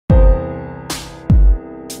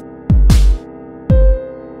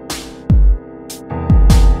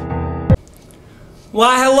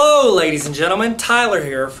Why, hello, ladies and gentlemen. Tyler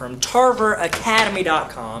here from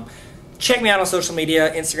TarverAcademy.com. Check me out on social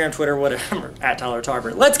media, Instagram, Twitter, whatever, at Tyler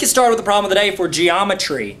Tarver. Let's get started with the problem of the day for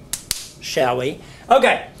geometry, shall we?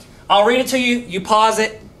 Okay, I'll read it to you. You pause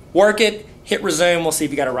it, work it, hit resume. We'll see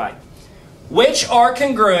if you got it right. Which are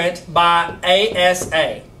congruent by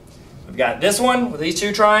ASA? We've got this one with these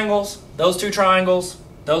two triangles, those two triangles,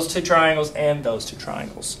 those two triangles, and those two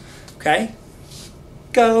triangles. Okay?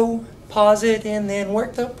 Go. Pause it and then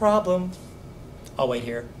work the problem. I'll wait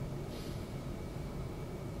here.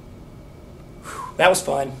 Whew, that was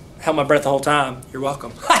fun. Held my breath the whole time. You're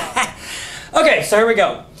welcome. Okay, so here we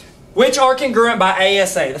go. Which are congruent by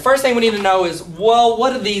ASA? The first thing we need to know is, well,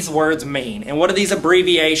 what do these words mean? And what do these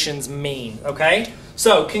abbreviations mean? Okay?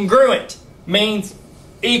 So, congruent means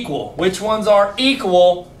equal. Which ones are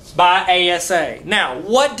equal by ASA? Now,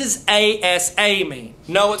 what does ASA mean?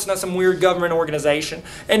 No, it's not some weird government organization.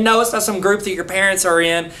 And no, it's not some group that your parents are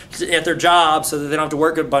in at their job so that they don't have to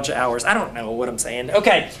work a bunch of hours. I don't know what I'm saying.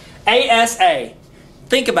 Okay, ASA.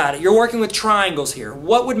 Think about it. You're working with triangles here.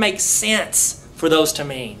 What would make sense for those to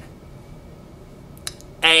mean?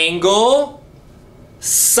 Angle,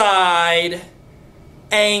 side,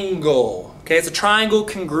 angle. Okay, it's a triangle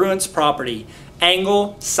congruence property.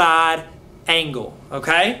 Angle, side, angle.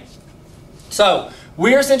 Okay? So,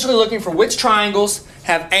 we're essentially looking for which triangles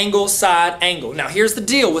have angle, side, angle. Now, here's the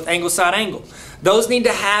deal with angle, side, angle. Those need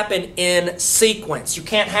to happen in sequence. You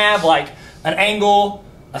can't have like an angle,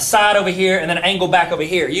 a side over here, and then an angle back over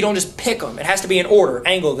here. You don't just pick them. It has to be in order.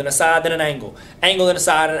 Angle, then a side, then an angle. Angle, then a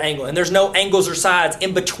side, and an angle. And there's no angles or sides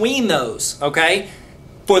in between those, okay,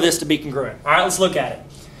 for this to be congruent. All right, let's look at it.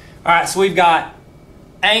 All right, so we've got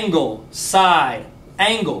angle, side,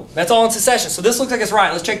 angle. That's all in succession. So this looks like it's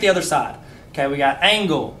right. Let's check the other side. Okay, we got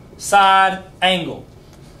angle, side, angle.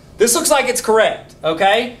 This looks like it's correct,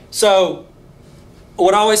 okay? So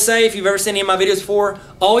what I always say, if you've ever seen any of my videos before,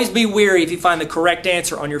 always be wary if you find the correct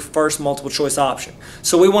answer on your first multiple choice option.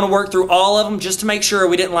 So we want to work through all of them just to make sure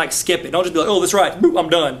we didn't like skip it. Don't just be like, oh, that's right, boop, I'm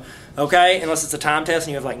done, okay? Unless it's a time test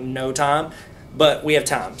and you have like no time, but we have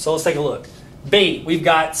time. So let's take a look. B, we've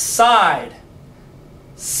got side,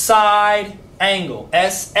 side, angle,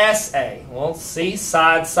 SSA. Well, see,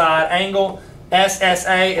 side, side, angle.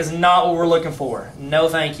 SSA is not what we're looking for. No,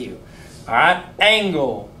 thank you. All right,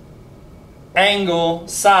 angle, angle,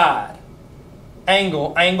 side.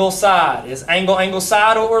 Angle, angle, side. Is angle, angle,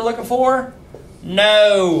 side what we're looking for?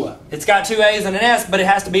 No. It's got two A's and an S, but it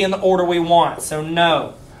has to be in the order we want, so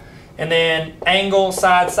no. And then angle,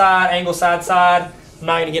 side, side, angle, side, side. I'm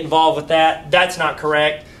not going to get involved with that. That's not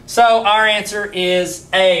correct. So our answer is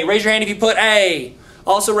A. Raise your hand if you put A.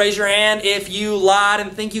 Also raise your hand if you lied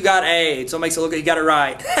and think you got A. So it makes it look like you got it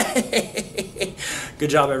right. Good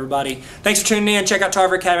job, everybody. Thanks for tuning in. Check out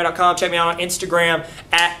TarverAcademy.com. Check me out on Instagram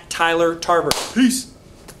at Tyler Tarver. Peace.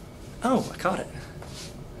 Oh, I caught it.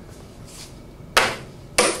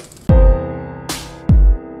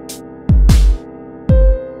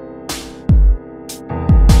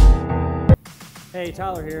 Hey,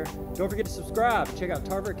 Tyler here. Don't forget to subscribe. Check out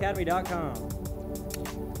TarverAcademy.com.